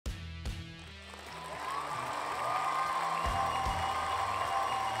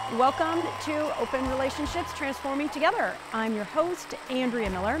Welcome to Open Relationships Transforming Together. I'm your host, Andrea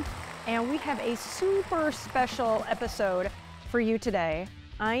Miller, and we have a super special episode for you today.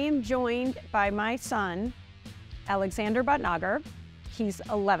 I am joined by my son, Alexander Bhatnagar. He's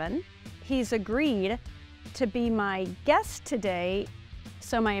 11. He's agreed to be my guest today,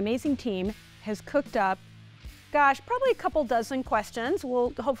 so my amazing team has cooked up, probably a couple dozen questions.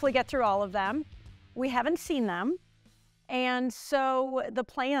 We'll hopefully get through all of them. We haven't seen them. And so the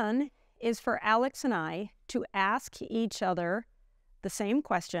plan is for Alex and I to ask each other the same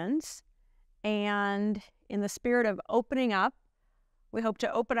questions. And in the spirit of opening up, we hope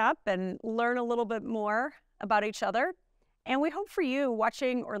to open up and learn a little bit more about each other. And we hope for you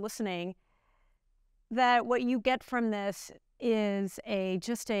watching or listening that what you get from this is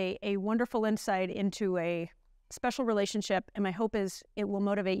just a wonderful insight into a special relationship. And my hope is it will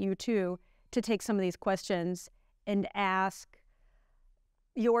motivate you too to take some of these questions and ask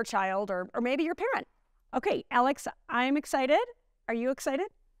your child or maybe your parent. Okay, Alex, I'm excited. Are you excited?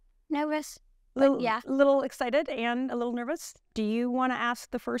 Nervous. Yeah. A little excited and a little nervous. Do you want to ask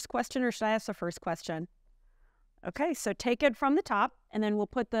the first question or should I ask the first question? Okay, so take it from the top and then we'll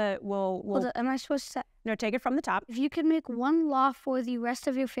put Am I supposed to? No, take it from the top. If you could make one law for the rest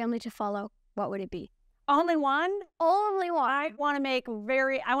of your family to follow, what would it be? Only one? Only one. I want to make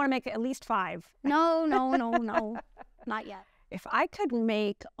at least 5. No. Not yet. If I could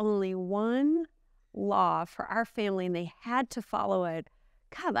make only one law for our family and they had to follow it,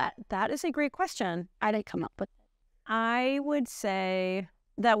 God, that is a great question. I didn't come up with it. I would say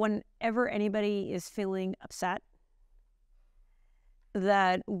that whenever anybody is feeling upset,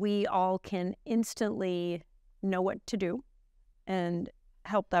 that we all can instantly know what to do and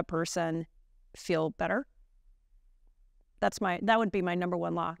help that person feel better. That would be my number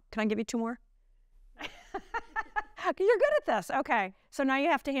one law. Can I give you 2 more? You're good at this. Okay. So now you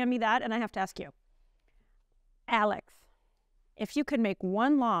have to hand me that and I have to ask you. Alex, if you could make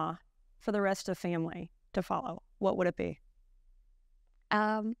one law for the rest of the family to follow, what would it be?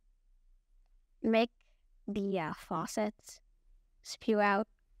 Make the faucets spew out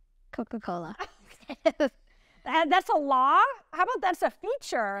Coca-Cola. That's a law? How about that's a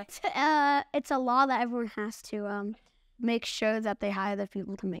feature? It's a law that everyone has to make sure that they hire the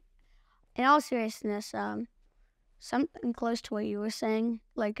people to make. In all seriousness, something close to what you were saying,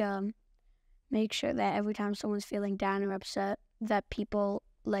 like make sure that every time someone's feeling down or upset, that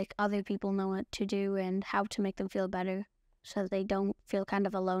other people know what to do and how to make them feel better so that they don't feel kind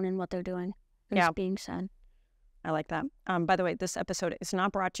of alone in what they're doing. It's being said. I like that. By the way, this episode is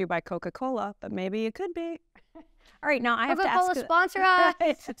not brought to you by Coca-Cola, but maybe it could be. All right, now I have to ask. Coca-Cola sponsor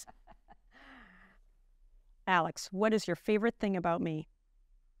us. Alex, what is your favorite thing about me?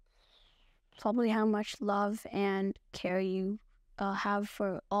 Probably how much love and care you have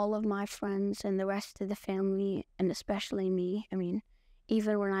for all of my friends and the rest of the family, and especially me. I mean,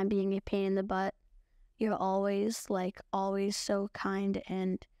 even when I'm being a pain in the butt, you're always so kind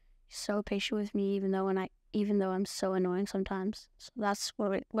and so patient with me, even though I'm so annoying sometimes. So that's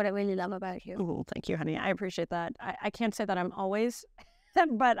what I really love about you. Oh, thank you, honey. I appreciate that. I can't say that I'm always,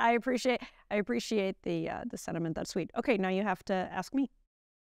 but I appreciate the sentiment. That's sweet. Okay, now you have to ask me.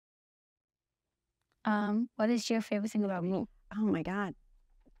 What is your favorite thing about me? Oh my God,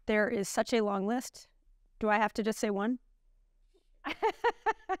 there is such a long list. Do I have to just say one?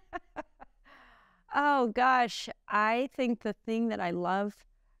 Oh gosh, I think the thing that I love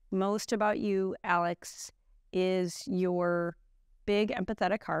most about you, Alex, is your big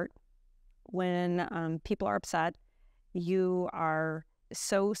empathetic heart. When people are upset, you are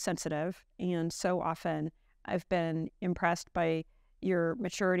so sensitive, and so often I've been impressed by your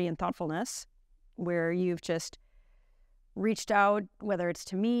maturity and thoughtfulness, where you've just reached out, whether it's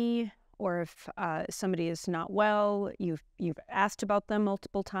to me or if somebody is not well, you've asked about them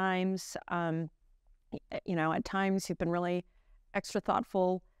multiple times. At times you've been really extra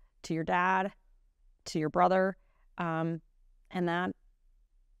thoughtful to your dad, to your brother, and that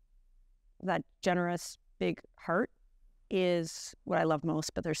generous big heart is what I love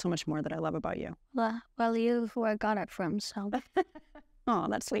most, but there's so much more that I love about you. Well, you're who I got it from, so. Oh,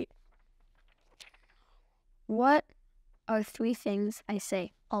 that's sweet. What are 3 things I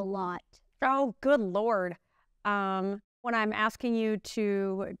say a lot? Oh, good Lord. When I'm asking you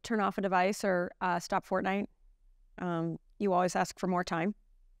to turn off a device or stop Fortnite, you always ask for more time.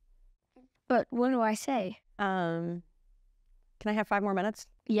 But what do I say? Can I have 5 more minutes?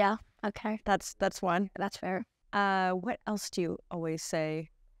 Yeah, okay. That's one. That's fair. What else do you always say?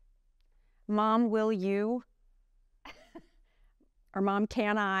 Mom, will you? Or Mom,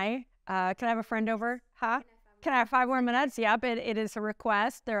 can I? Can I have a friend over? Huh? Can I have 5 more minutes? Yep, it is a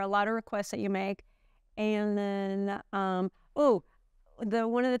request. There are a lot of requests that you make. And then,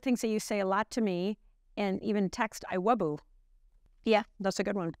 one of the things that you say a lot to me, and even text, I waboo. Yeah. That's a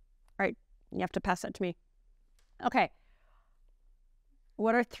good one. All right, you have to pass that to me. Okay.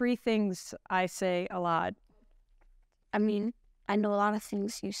 What are 3 things I say a lot? I mean, I know a lot of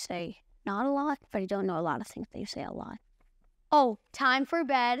things you say not a lot, but I don't know a lot of things that you say a lot. Oh, time for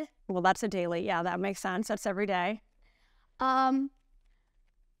bed. Well, that's a daily. Yeah, that makes sense. That's every day. You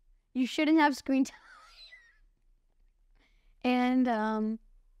shouldn't have screen time. And, How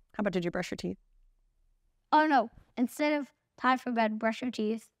about did you brush your teeth? oh no, instead of time for bed, brush your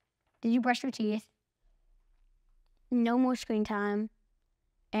teeth. Did you brush your teeth? No more screen time.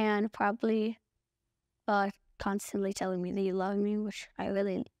 And probably constantly telling me that you love me, which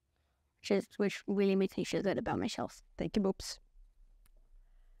really makes me feel good about myself. Thank you, boops.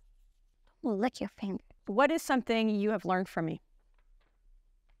 Well, lick your finger. What is something you have learned from me?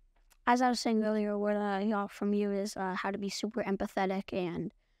 As I was saying earlier, what I got from you is how to be super empathetic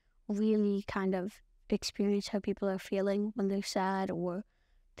and really kind of experience how people are feeling when they're sad or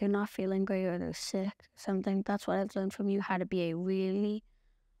they're not feeling great or they're sick or something. That's what I've learned from you, how to be a really,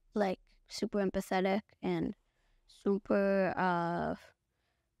 super empathetic and super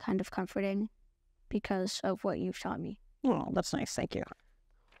kind of comforting because of what you've taught me. Oh, that's nice. Thank you.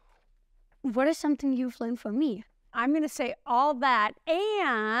 What is something you've learned from me? I'm going to say all that.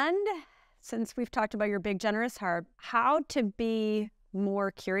 And since we've talked about your big, generous heart, how to be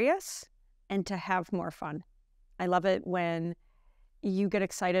more curious and to have more fun. I love it when you get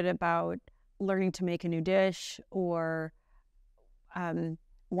excited about learning to make a new dish or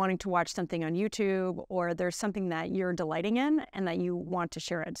wanting to watch something on YouTube, or there's something that you're delighting in and that you want to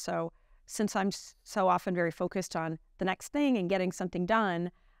share it. So since I'm so often very focused on the next thing and getting something done,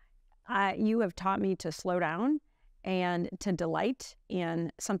 you have taught me to slow down and to delight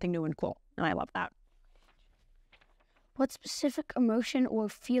in something new and cool. And I love that. What specific emotion or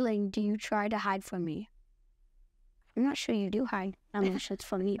feeling do you try to hide from me? I'm not sure you do hide emotions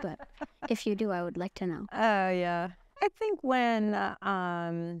from me, but if you do, I would like to know. Oh, yeah. I think when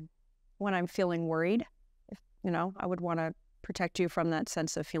I'm feeling worried, I would want to protect you from that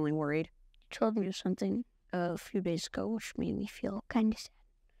sense of feeling worried. You told me something a few days ago, which made me feel kind of sad.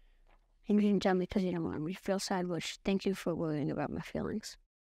 And you didn't tell me because you don't want me to feel sad, which thank you for worrying about my feelings.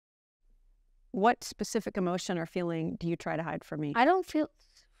 What specific emotion or feeling do you try to hide from me? I don't feel,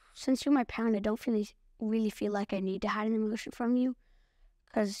 since you're my parent, I don't really feel like I need to hide an emotion from you.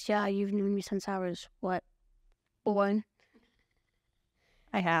 Because, yeah, you've known me since I was, born.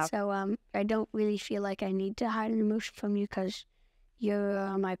 I have. So I don't really feel like I need to hide an emotion from you because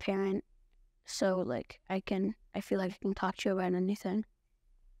you're my parent. So, I feel like I can talk to you about anything.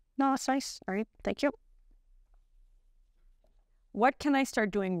 No, that's nice. All right. Thank you. What can I start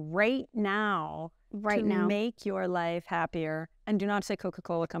doing right now to make your life happier? And do not say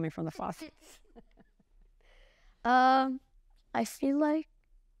Coca-Cola coming from the faucet. I feel like,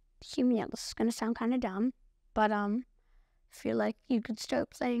 this is going to sound kind of dumb, but I feel like you could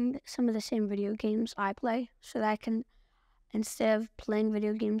start playing some of the same video games I play so that I can, instead of playing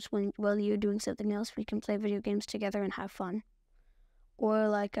video games while you're doing something else, we can play video games together and have fun.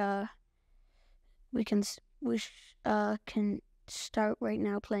 Or we can start right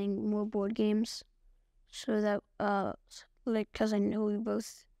now playing more board games so that, because I know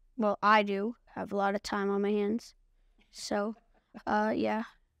I do have a lot of time on my hands. So, yeah,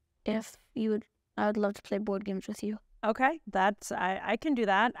 if you would, I would love to play board games with you. Okay, I can do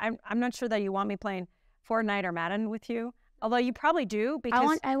that. I'm not sure that you want me playing Fortnite or Madden with you, although you probably do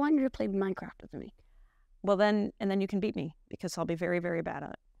because I want you to play Minecraft with me. Well, then you can beat me because I'll be very, very bad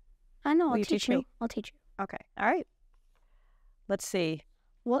at it. I know. Will you teach me? I'll teach you. Okay. All right. Let's see.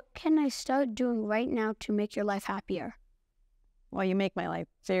 What can I start doing right now to make your life happier? Well, you make my life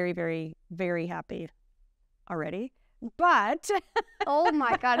very, very, very happy already. But oh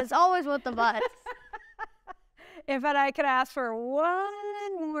my God, it's always with the buts. If I could ask for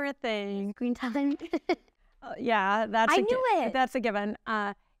one more thing. Green time. Yeah, I knew it. That's a given.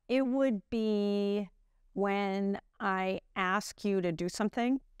 It would be when I ask you to do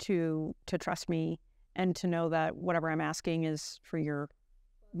something to trust me and to know that whatever I'm asking is for your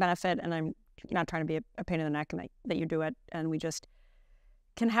benefit and I'm not trying to be a pain in the neck and that you do it and we just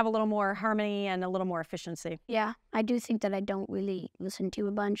can have a little more harmony and a little more efficiency. Yeah, I do think that I don't really listen to you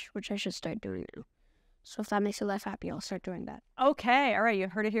a bunch, which I should start doing now. So if that makes your life happy, I'll start doing that. Okay, all right, you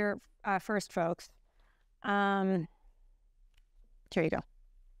heard it here first, folks. Here you go.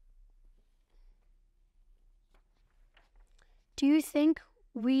 Do you think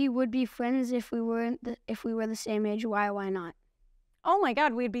We would be friends if we were the same age. Why not? Oh my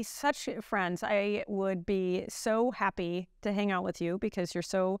God, we'd be such friends. I would be so happy to hang out with you because you're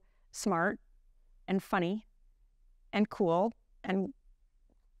so smart and funny and cool and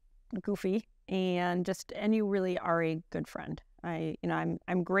goofy and you really are a good friend.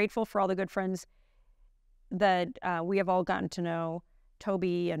 I'm grateful for all the good friends that we have all gotten to know.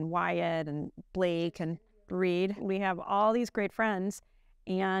 Toby and Wyatt and Blake and Reed. We have all these great friends,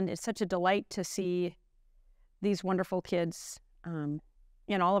 and it's such a delight to see these wonderful kids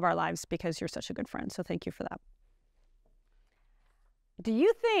in all of our lives because you're such a good friend. So thank you for that. Do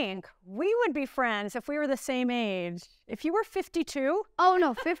you think we would be friends if we were the same age? If you were 52? Oh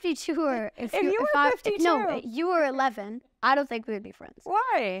no, 52 or if you were 52? No, you were 11. I don't think we would be friends.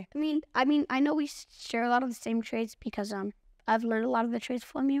 Why? I mean, I know we share a lot of the same traits because I've learned a lot of the traits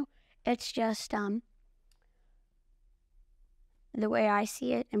from you. It's just the way I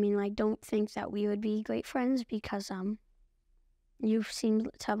see it. I mean, I don't think that we would be great friends because you seem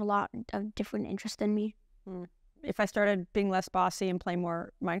to have a lot of different interests than me. If I started being less bossy and play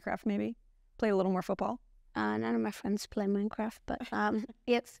more Minecraft, maybe play a little more football. None of my friends play Minecraft, but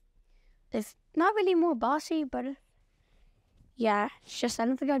it's not really more bossy, but yeah, it's just I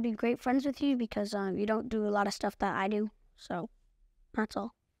don't think I'd be great friends with you because you don't do a lot of stuff that I do. So that's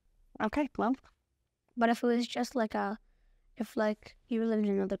all. Okay, well, but if it was just if you lived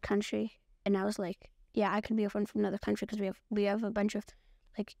in another country and I was like, yeah, I could be a friend from another country because we have a bunch of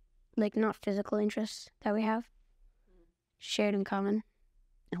like not physical interests that we have shared in common.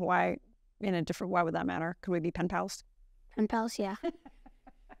 Why would that matter? Could we be pen pals? Pen pals, yeah.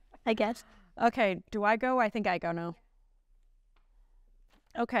 I guess. Okay, do I go? I think I go now.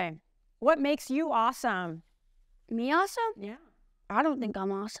 Okay, what makes you awesome? Me awesome? Yeah. I don't think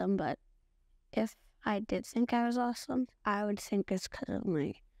I'm awesome, but if I did think I was awesome, I would think it's because of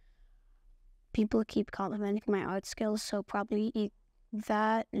people keep complimenting my art skills, so probably eat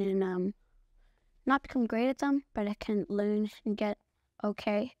that and not become great at them, but I can learn and get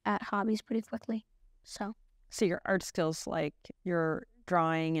okay at hobbies pretty quickly. So your art skills, like your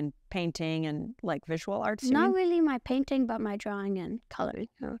drawing and painting and like visual arts? Not really my painting, but my drawing and coloring.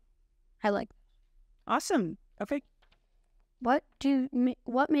 I like. Awesome. Okay. What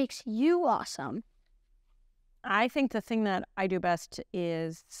makes you awesome? I think the thing that I do best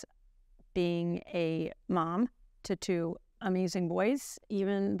is being a mom to two amazing boys.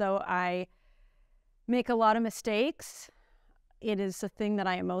 Even though I make a lot of mistakes, it is the thing that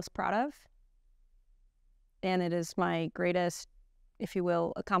I am most proud of. And it is my greatest, if you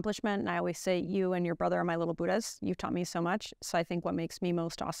will, accomplishment. And I always say, you and your brother are my little Buddhas. You've taught me so much. So I think what makes me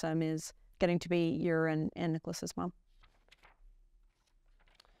most awesome is getting to be your and Nicholas's mom.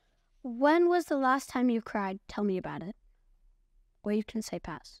 When was the last time you cried? Tell me about it. Or you can say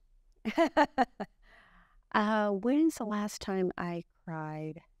pass. When's the last time I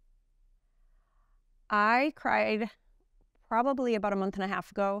cried? I cried probably about a month and a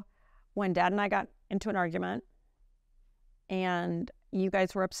half ago when Dad and I got into an argument and you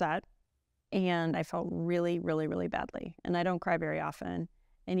guys were upset and I felt really, really, really badly. And I don't cry very often.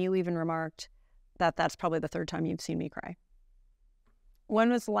 And you even remarked that that's probably the third time you've seen me cry. When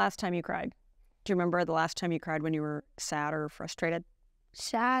was the last time you cried? Do you remember the last time you cried when you were sad or frustrated?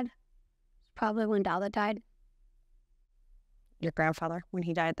 Sad. Probably when Dada died. Your grandfather, when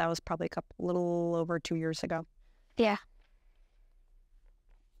he died, that was probably a little over 2 years ago. Yeah.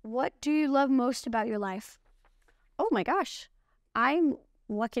 What do you love most about your life? Oh my gosh. I'm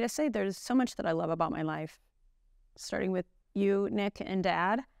lucky to say there's so much that I love about my life. Starting with you, Nick, and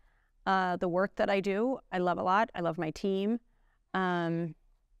Dad. The work that I do, I love a lot. I love my team.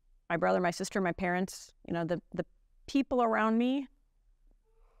 My brother, my sister, my parents, the people around me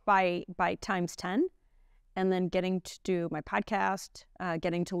by times 10. And then getting to do my podcast,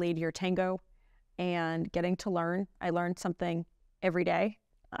 getting to lead your tango, and getting to learn. I learn something every day.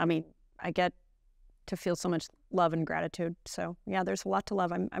 I mean, I get to feel so much love and gratitude. So yeah, there's a lot to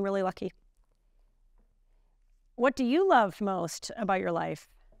love. I'm really lucky. What do you love most about your life?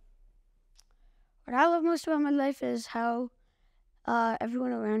 What I love most about my life is how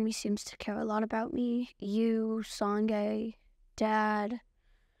everyone around me seems to care a lot about me. You, Sange, Dad,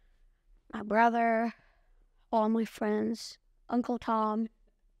 my brother, all my friends, Uncle Tom,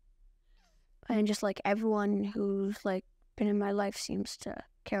 and just like everyone who's been in my life seems to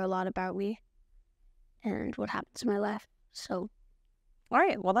care a lot about me and what happens in my life. So, all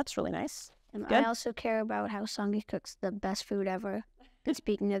right, well, that's really nice. And Good. I also care about how Sange cooks the best food ever. And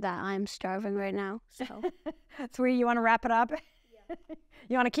speaking of that, I'm starving right now. So, you want to wrap it up? Yeah.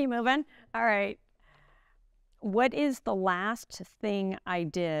 You want to keep moving? All right. What is the last thing I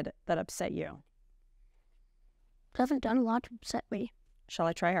did that upset you? I haven't done a lot to upset me. Shall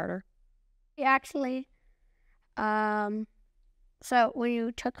I try harder? Yeah, actually, so when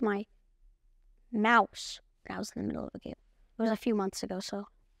you took my mouse, I was in the middle of a game. It was a few months ago, so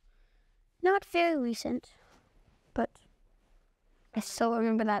not very recent, but I still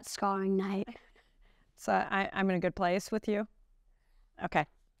remember that scarring night. So I'm in a good place with you? Okay.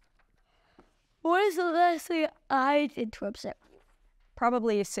 What is the last thing I did to upset you?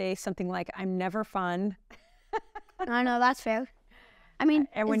 Probably say something like, I'm never fun. I know, that's fair. I mean,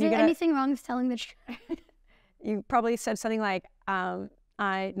 And when is you there get anything wrong with telling the truth? You probably said something like,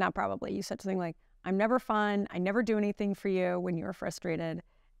 not probably, you said something like, I'm never fun, I never do anything for you when you were frustrated,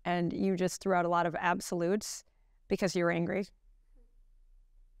 and you just threw out a lot of absolutes because you were angry.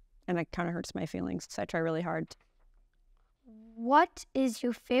 And it kind of hurts my feelings, so I try really hard. What is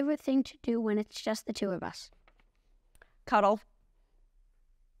your favorite thing to do when it's just the two of us? Cuddle.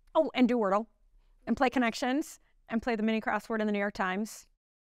 Oh, and do Wordle, and play Connections, and play the mini crossword in the New York Times,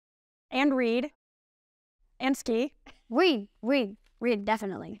 and read, and ski. Read,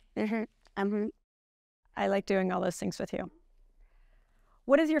 definitely. I like doing all those things with you.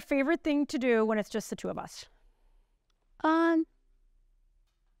 What is your favorite thing to do when it's just the two of us?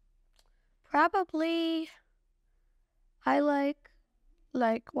 Probably I like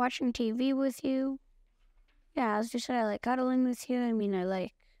watching TV with you. Yeah, as you said, I like cuddling with you. I mean, I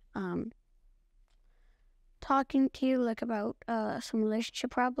like talking to you like about some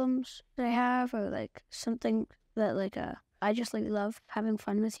relationship problems that I have, or like something that like I just like love having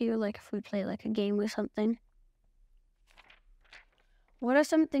fun with you. Like if we play like a game or something. What are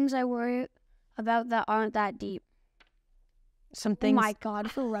some things I worry about that aren't that deep? Some things. Oh my God,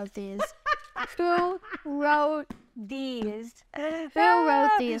 who wrote these? Who wrote these? Who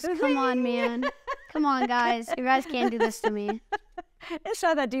wrote these? Come on, man. Come on, guys. You guys can't do this to me. It's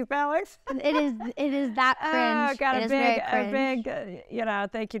not that deep, Alex. It is that cringe. Oh, got It a is big, very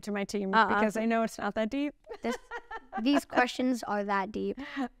cringe. thank you to my team because I know it's not that deep. These questions are that deep.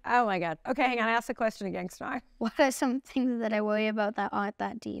 Oh my God. Okay, hang on. Ask the question again, Star. What are some things that I worry about that aren't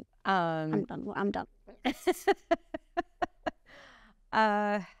that deep? I'm done.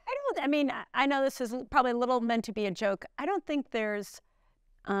 I know this is probably a little meant to be a joke. I don't think there's,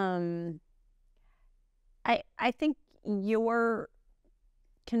 I think your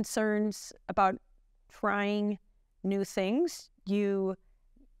concerns about trying new things, you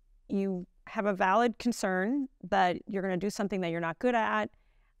have a valid concern that you're going to do something that you're not good at.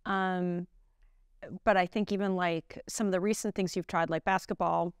 But I think even like some of the recent things you've tried, like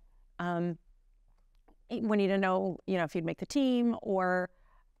basketball, we need to know, if you'd make the team or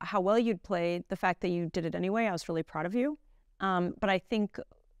how well you'd played. The fact that you did it anyway, I was really proud of you. But I think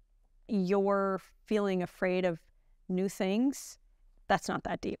you're feeling afraid of new things. That's not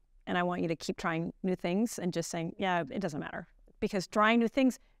that deep. And I want you to keep trying new things and just saying, yeah, it doesn't matter. Because trying new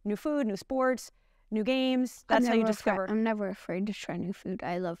things, new food, new sports, new games, that's how you discover. I'm never afraid to try new food.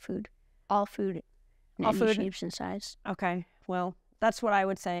 I love food. All food. In All any food. Shapes and sizes. Okay, well, that's what I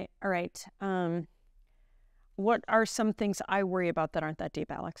would say. All right. What are some things I worry about that aren't that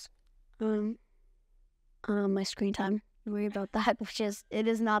deep, Alex? My screen time. I worry about that, it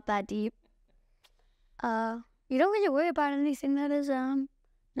is not that deep. You don't really worry about anything that is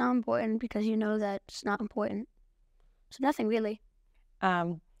not important because you know that it's not important. So nothing really.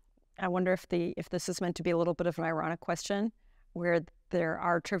 I wonder if this is meant to be a little bit of an ironic question, where there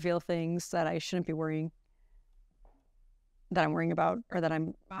are trivial things that I shouldn't be worrying, that I'm worrying about, or that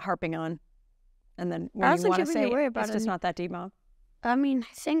I'm harping on, and then when you want to say it's just not that deep, Mom. I mean,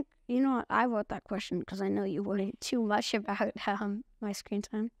 I think I wrote that question because I know you worry too much about my screen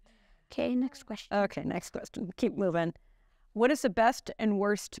time. Okay, next question. Okay, next question. Keep moving. What is the best and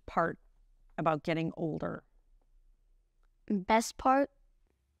worst part about getting older? Best part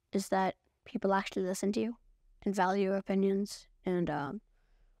is that people actually listen to you and value your opinions and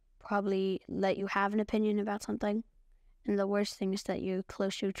probably let you have an opinion about something. And the worst thing is that you're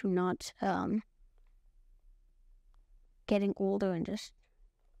closer to not getting older and just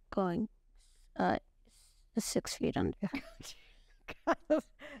going 6 feet under.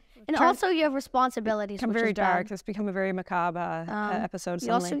 And also you have responsibilities. Become very dark. It's become a very macabre episode.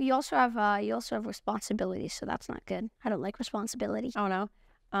 You also have responsibilities, so that's not good. I don't like responsibility. Oh no.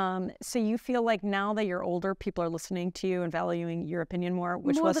 So you feel like now that you're older, people are listening to you and valuing your opinion more,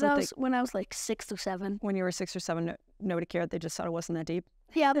 which wasn't when I was like 6 or 7. When you were 6 or 7, nobody cared. They just thought it wasn't that deep.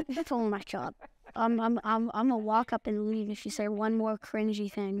 Yeah, that's all my job. I'm gonna walk up and leave if you say one more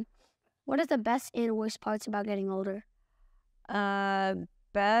cringy thing. What are the best and worst parts about getting older?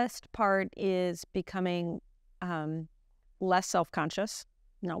 Best part is becoming less self-conscious,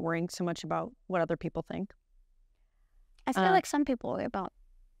 not worrying so much about what other people think. I feel like some people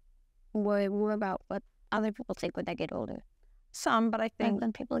worry more about what other people think when they get older. Some, but I think Like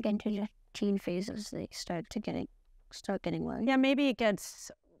when people get into the teen phases, they start getting worried. yeah, maybe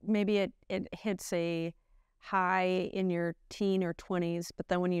it hits a high in your teen or 20s, but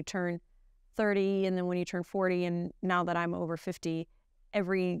then when you turn 30 and then when you turn 40, and now that I'm over 50,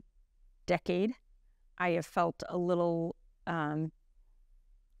 every decade I have felt a little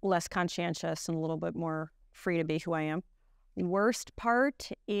less conscientious and a little bit more free to be who I am. Worst part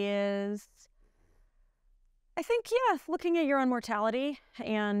is, I think, looking at your own mortality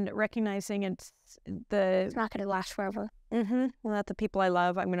and recognizing it's not going to last forever. That the people I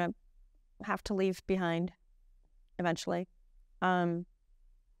love, I'm going to have to leave behind eventually.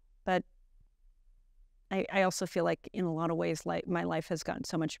 But I also feel like in a lot of ways, my life has gotten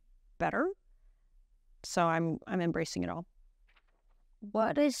so much better. So I'm embracing it all.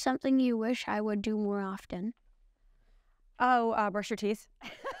 What is something you wish I would do more often? Oh, brush your teeth.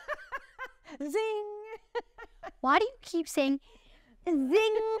 Zing! Why do you keep saying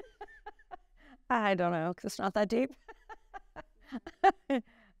zing? I don't know, because it's not that deep.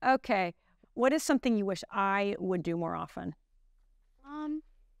 Okay. What is something you wish I would do more often?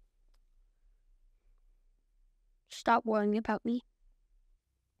 Stop worrying about me.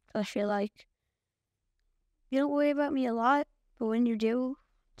 I feel like you don't worry about me a lot, but when you do,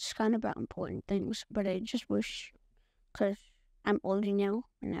 it's kind of about important things. But I just wish, because I'm older now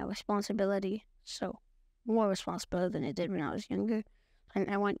and I have responsibility, so more responsibility than I did when I was younger. And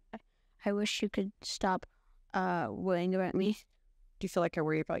I wish you could stop worrying about me. Do you feel like I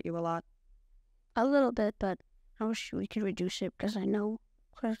worry about you a lot? A little bit, but I wish we could reduce it because I know,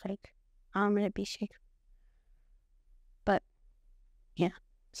 I'm going to be sick. But, yeah.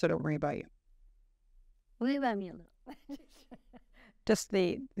 So don't worry about you. Worry about me a little. Just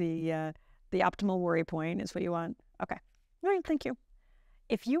the optimal worry point is what you want. Okay. All right, thank you.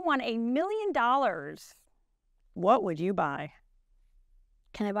 If you won $1 million, what would you buy?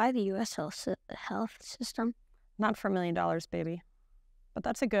 Can I buy the U.S. health system? Not for $1 million, baby. But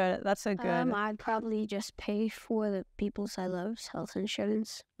that's a good. I'd probably just pay for the people's I love's health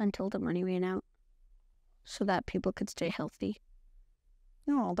insurance until the money ran out, so that people could stay healthy.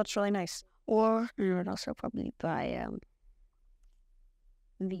 Oh, that's really nice. Or I would also probably buy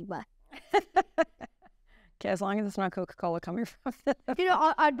Viva. Okay, as long as it's not Coca-Cola coming from the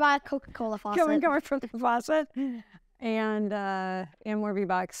I'd buy a Coca-Cola faucet. coming from the faucet, and more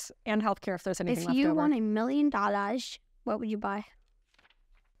V-Bucks and healthcare if there's anything left over. If you won $1 million, what would you buy?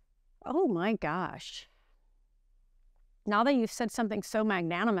 Oh my gosh. Now that you've said something so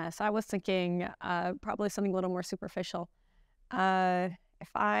magnanimous, I was thinking probably something a little more superficial. If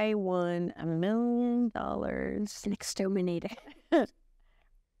I won $1 million, An exterminator.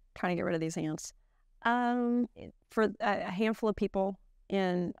 trying to get rid of these ants. For a handful of people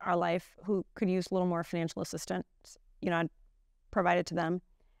in our life who could use a little more financial assistance, I'd provide it to them.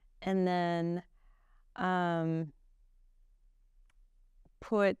 And then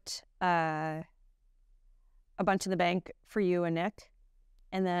put a bunch in the bank for you and Nick.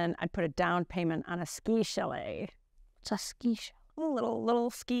 And then I'd put a down payment on a ski chalet. It's a ski chalet. A little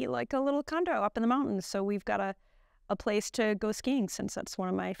ski, like a little condo up in the mountains. So we've got a place to go skiing, since that's one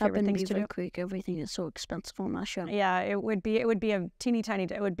of my favorite things to do. Creek, everything is so expensive on that show. Yeah, it would be a teeny tiny.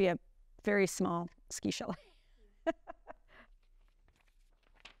 It would be a very small ski chalet.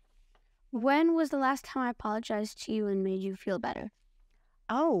 When was the last time I apologized to you and made you feel better?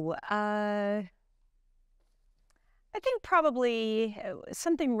 Oh, I think probably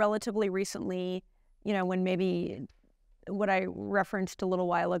something relatively recently. When maybe what I referenced a little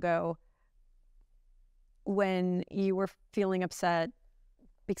while ago, when you were feeling upset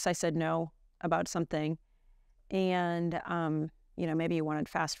because I said no about something, and maybe you wanted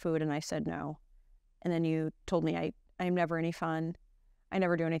fast food and I said no, and then you told me I'm never any fun, I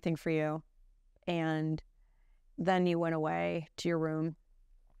never do anything for you, and then you went away to your room,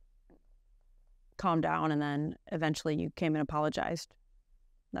 calmed down, and then eventually you came and apologized.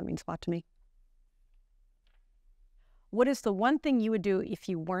 That means a lot to me. What is the one thing you would do if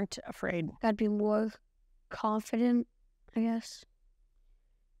you weren't afraid? I'd be more confident, I guess.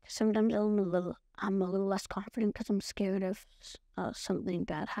 Sometimes I'm a little less confident because I'm scared of something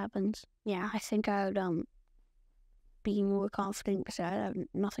bad happens. Yeah, I think I would be more confident because I have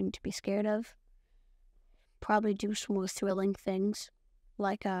nothing to be scared of. Probably do some more thrilling things,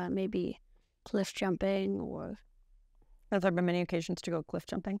 like maybe cliff jumping or... Have there been many occasions to go cliff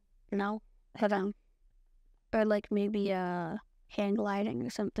jumping? No, but or like maybe hang gliding or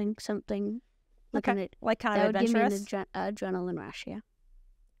something Looking Okay. at Like kind that of would give me an adventurous? adrenaline rush. Yeah,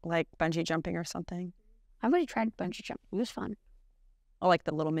 Like bungee jumping or something? I've already tried bungee jumping. It was fun. I like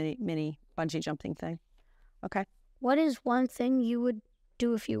the little mini bungee jumping thing. Okay. What is one thing you would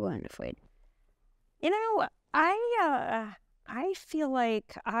do if you weren't afraid? You know, I feel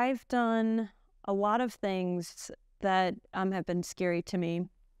like I've done a lot of things that have been scary to me.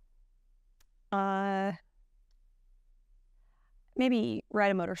 Uh, Maybe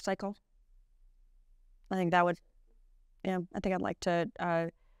ride a motorcycle. I think that would, yeah, I think I'd like to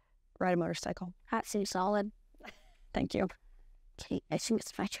ride a motorcycle. That seems solid. Thank you. Okay, I think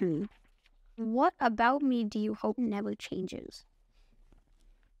it's my turn. What about me do you hope never changes?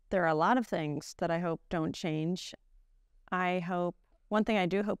 There are a lot of things that I hope don't change. One thing I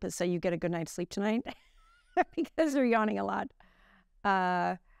do hope is that you get a good night's sleep tonight because you're yawning a lot.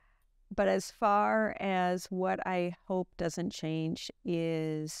 But as far as what I hope doesn't change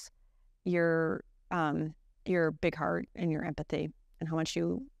is your big heart and your empathy and how much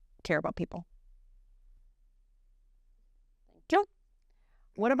you care about people. Thank you.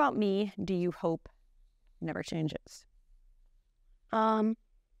 What about me do you hope never changes?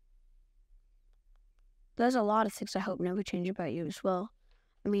 There's a lot of things I hope never change about you as well.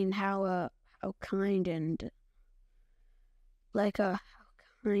 I mean, how kind and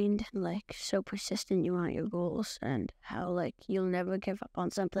so persistent you are at your goals, and how you'll never give up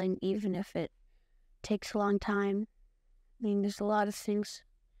on something even if it takes a long time. I mean, there's a lot of things.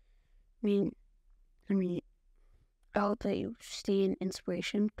 I mean, I hope that you stay an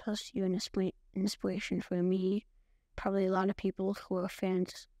inspiration because you're an inspiration for me, probably a lot of people who are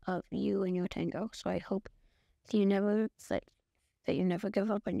fans of you and your tango. So I hope that you never give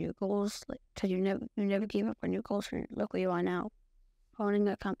up on your goals, because you never gave up on your goals. And look where you are now, owning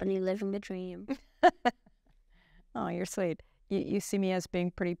a company, living the dream. Oh, you're sweet. You see me as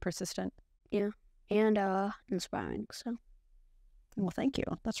being pretty persistent. Yeah, and inspiring. So, well, thank you.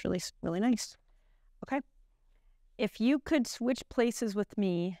 That's really, really nice. Okay. If you could switch places with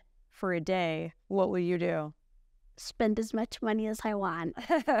me for a day, what would you do? Spend as much money as I want.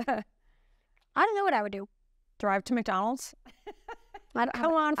 I don't know what I would do. Drive to McDonald's?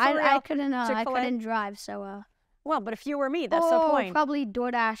 Come on, for real. I couldn't drive, so Well, but if you were me, that's the point. Probably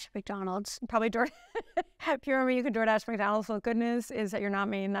DoorDash McDonald's. Probably If you were me, you could DoorDash McDonald's. Well, the good news is that you're not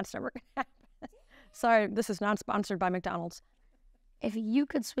me, and that's never going to happen. Sorry, this is not sponsored by McDonald's. If you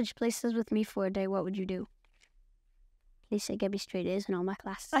could switch places with me for a day, what would you do? They say get me straight A's in all my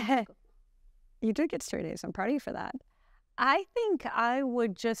classes. You did get straight A's. I'm proud of you for that. I think I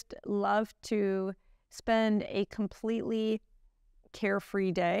would just love to spend a completely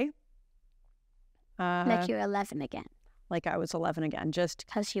carefree day. Like you're 11 again. Like I was 11 again. Just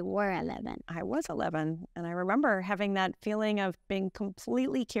because you were 11. I was 11. And I remember having that feeling of being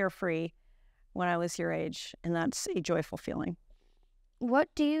completely carefree when I was your age. And that's a joyful feeling. What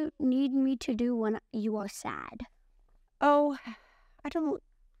do you need me to do when you are sad? Oh, I'd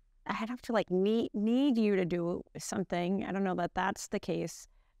have to need you to do something. I don't know that that's the case,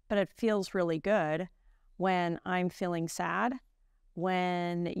 but it feels really good when I'm feeling sad,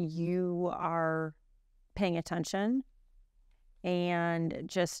 when you are paying attention and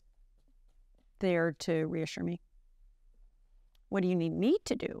just there to reassure me. What do you need me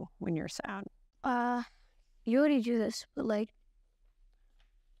to do when you're sad? You already do this, but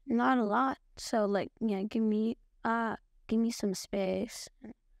not a lot. So give me some space.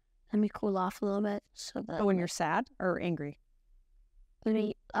 Let me cool off a little bit so that. Oh, when you're sad or angry?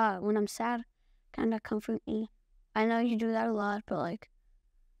 When I'm sad, kind of comfort me. I know you do that a lot, but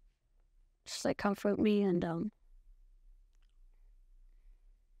just comfort me and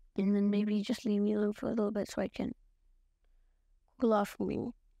then maybe just leave me alone for a little bit so I can cool off from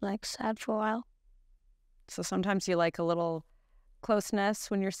being sad for a while. So sometimes you like a little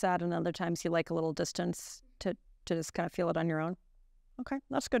closeness when you're sad, and other times you like a little distance to just kind of feel it on your own. Okay,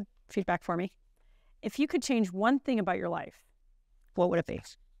 that's good feedback for me. If you could change one thing about your life, what would it be?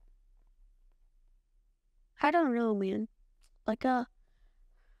 I don't know, man. I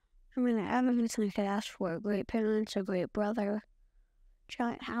have everything I could ask for. Great parents, a great brother,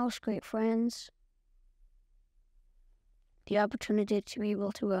 giant house, great friends. The opportunity to be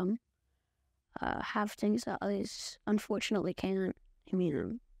able to have things that others unfortunately can't.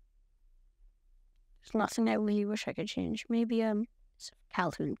 There's nothing I really wish I could change. Maybe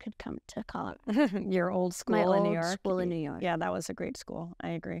Calhoun could come to college. Your old school My in old New York. school in New York. Yeah, that was a great school. I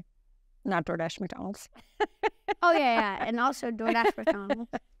agree. Not DoorDash McDonald's. Oh yeah, and also DoorDash McDonald's.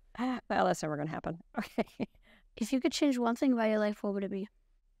 Well, that's never going to happen. Okay. If you could change one thing about your life, what would it be?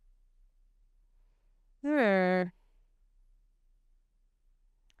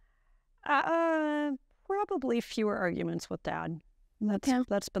 Probably fewer arguments with Dad. Yeah.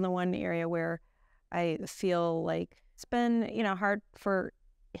 That's been the one area where I feel like it's been, hard for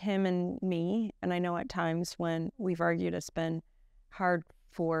him and me. And I know at times when we've argued, it's been hard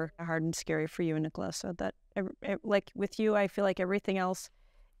and scary for you and Nicholas. So that, like with you, I feel like everything else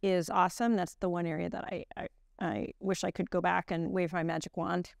is awesome. That's the one area that I wish I could go back and wave my magic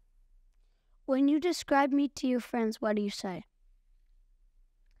wand. When you describe me to your friends, what do you say?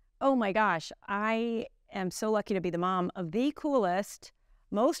 Oh my gosh, I am so lucky to be the mom of the coolest,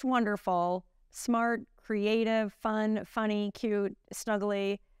 most wonderful, smart, creative, fun, funny, cute,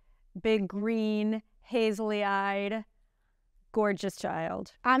 snuggly, big green, hazily-eyed, gorgeous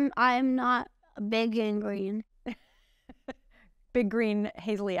child. I'm not big and green. Big green,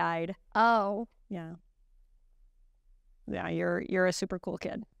 hazily-eyed. Oh. Yeah. Yeah, you're a super cool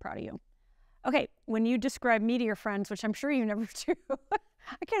kid. Proud of you. Okay, when you describe me to your friends, which I'm sure you never do.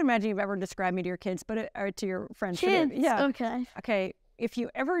 I can't imagine you've ever described me to your kids, or to your friends. Kids. Yeah. Okay. Okay, if you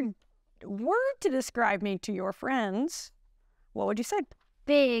ever were to describe me to your friends, what would you say?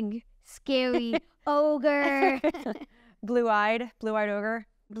 Big, scary, ogre. Blue-eyed ogre.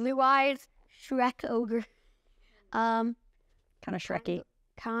 Blue eyes, Shrek ogre. Kind of Shrekky.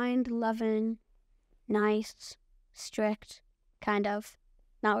 Kind, loving, nice, strict, kind of.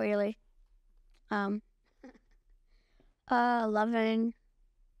 Not really. Loving.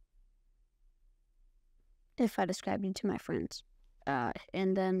 If I described it to my friends.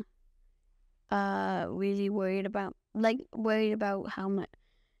 And then really worried about how much,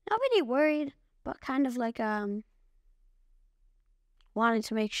 not really worried, but kind of like wanting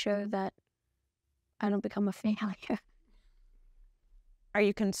to make sure that I don't become a failure. Are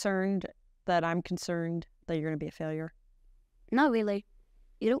you concerned that I'm concerned that you're going to be a failure? Not really.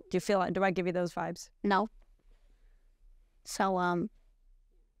 You don't? Do you feel, do I give you those vibes? No. So,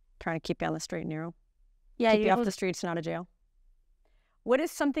 Trying to keep you on the straight and narrow? yeah, Keep you off the streets, not a jail. What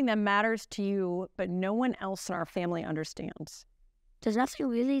is something that matters to you, but no one else in our family understands? There's nothing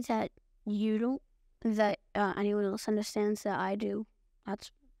really that you don't, that anyone else understands that I do.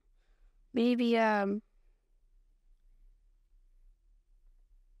 That's maybe, I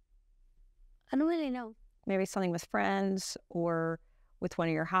don't really know. Maybe something with friends or with one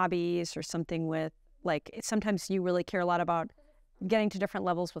of your hobbies, or something with, like, sometimes you really care a lot about getting to different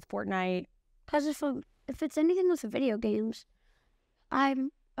levels with Fortnite. Because if it's anything with video games,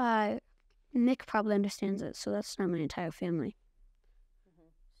 Nick probably understands it, so that's not my entire family.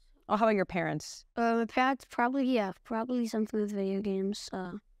 Oh, how about your parents? My parents probably something with video games.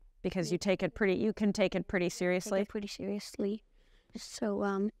 Because you can take it pretty seriously. Take it pretty seriously.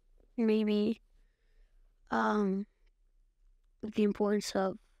 So, maybe, the importance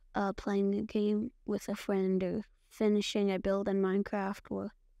of playing a game with a friend, or finishing a build in Minecraft,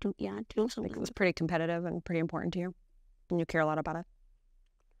 or doing something. It's pretty competitive and pretty important to you, and you care a lot about it.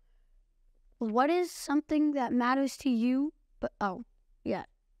 What is something that matters to you, to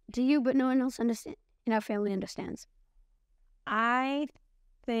you, but no one else in our family understands? I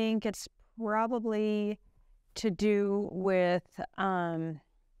think it's probably to do with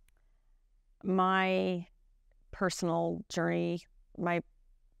my personal journey, my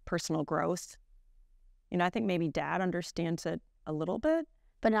personal growth. I think maybe Dad understands it a little bit,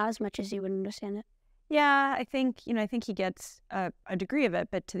 but not as much as you would understand it. Yeah, I think he gets a degree of it,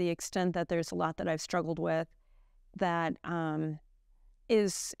 but to the extent that there's a lot that I've struggled with, that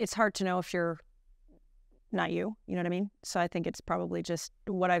it's hard to know if you're not you. You know what I mean? So I think it's probably just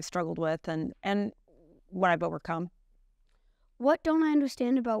what I've struggled with and what I've overcome. What don't I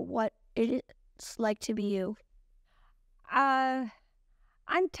understand about what it's like to be you?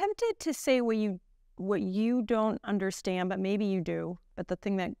 I'm tempted to say what you don't understand, but maybe you do. But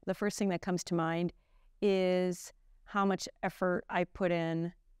the first thing that comes to mind is how much effort I put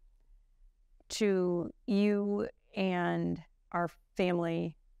in to you and our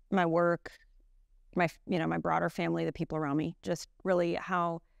family, my work, my broader family, the people around me. Just really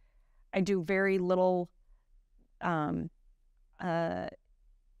how I do very little. I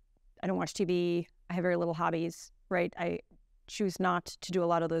don't watch TV. I have very little hobbies, right? I choose not to do a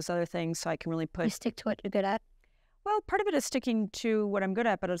lot of those other things, so I can really You stick to what you're good at? Well, part of it is sticking to what I'm good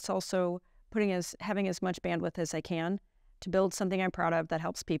at, but it's also having as much bandwidth as I can to build something I'm proud of that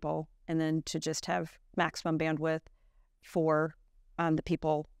helps people, and then to just have maximum bandwidth for the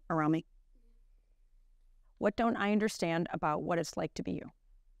people around me. What don't I understand about what it's like to be you?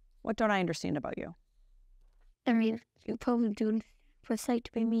 What don't I understand about you? I mean, you probably do for it's like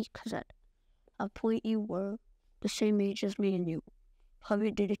to be me, because at a point you were the same age as me, and you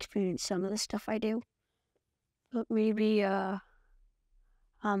probably did experience some of the stuff I do. But maybe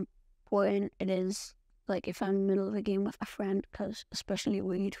important it is, like, if I'm in the middle of a game with a friend, because especially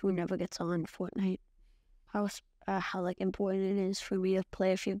Reed, who never gets on Fortnite, how like important it is for me to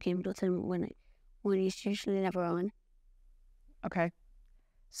play a few games with him when he's usually never on. Okay.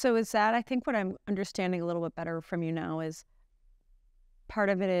 So is that, I think what I'm understanding a little bit better from you now is part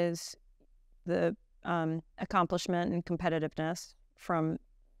of it is the accomplishment and competitiveness from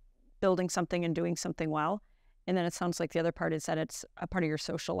building something and doing something well. And then it sounds like the other part is that it's a part of your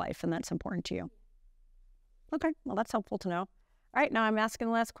social life and that's important to you. Okay, well, that's helpful to know. All right, now I'm asking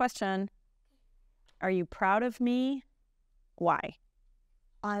the last question. Are you proud of me? Why?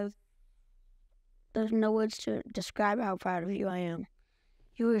 There's no words to describe how proud of you I am.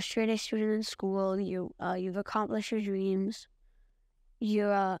 You were a straight A student in school. You've accomplished your dreams.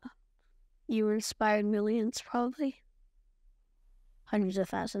 You inspired millions, probably hundreds of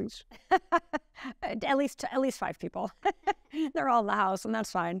thousands. At least 5 people. They're all in the house, and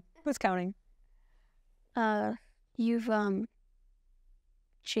that's fine. Who's counting? You've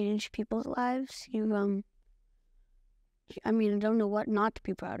changed people's lives. I don't know what not to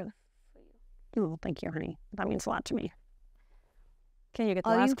be proud of. Oh, thank you, honey. That means a lot to me. Can you get the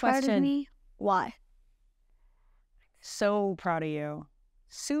Are last you question? proud of me? Why? So proud of you.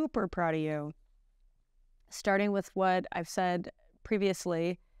 Super proud of you. Starting with what I've said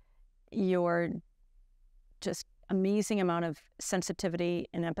previously, your just amazing amount of sensitivity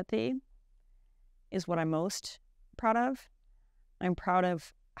and empathy is what I'm most proud of. I'm proud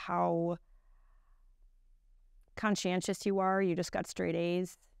of how conscientious you are. You just got straight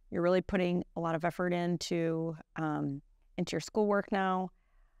A's. You're really putting a lot of effort into your schoolwork now.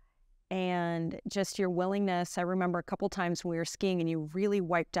 And just your willingness. I remember a couple times when we were skiing and you really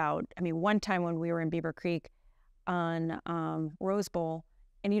wiped out. I mean, one time when we were in Beaver Creek on Rose Bowl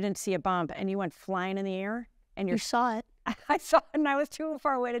and you didn't see a bump and you went flying in the air. And You saw it. I saw it and I was too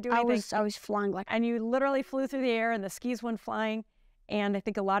far away to do anything. I was flying like. And you literally flew through the air and the skis went flying. And I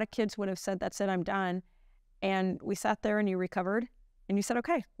think a lot of kids would have said, that's it, I'm done. And we sat there and you recovered and you said,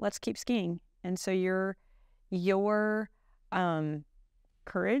 okay, let's keep skiing. And so your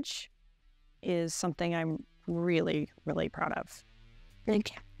courage is something I'm really, really proud of.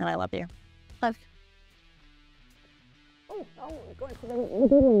 Thank you. And I love you. Love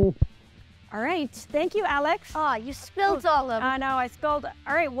you. All right. Thank you, Alex. Oh, you spilled all of it. I know, I spilled.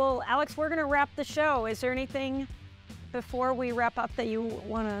 All right. Well, Alex, we're going to wrap the show. Is there anything before we wrap up that you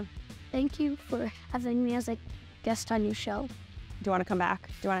want to? Thank you for having me as a guest on your show. Do you want to come back?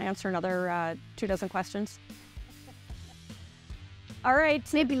 Do you want to answer another 24 questions? All right.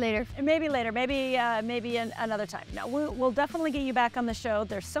 Maybe later. Maybe later. Maybe another time. No, we'll definitely get you back on the show.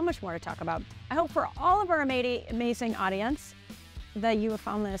 There's so much more to talk about. I hope for all of our amazing audience that you have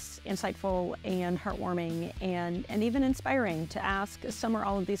found this insightful and heartwarming and even inspiring to ask some or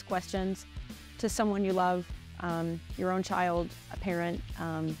all of these questions to someone you love, your own child, a parent,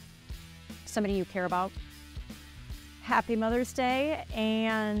 somebody you care about. Happy Mother's Day,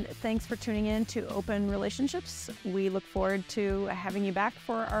 and thanks for tuning in to Open Relationships. We look forward to having you back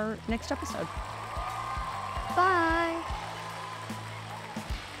for our next episode. Bye.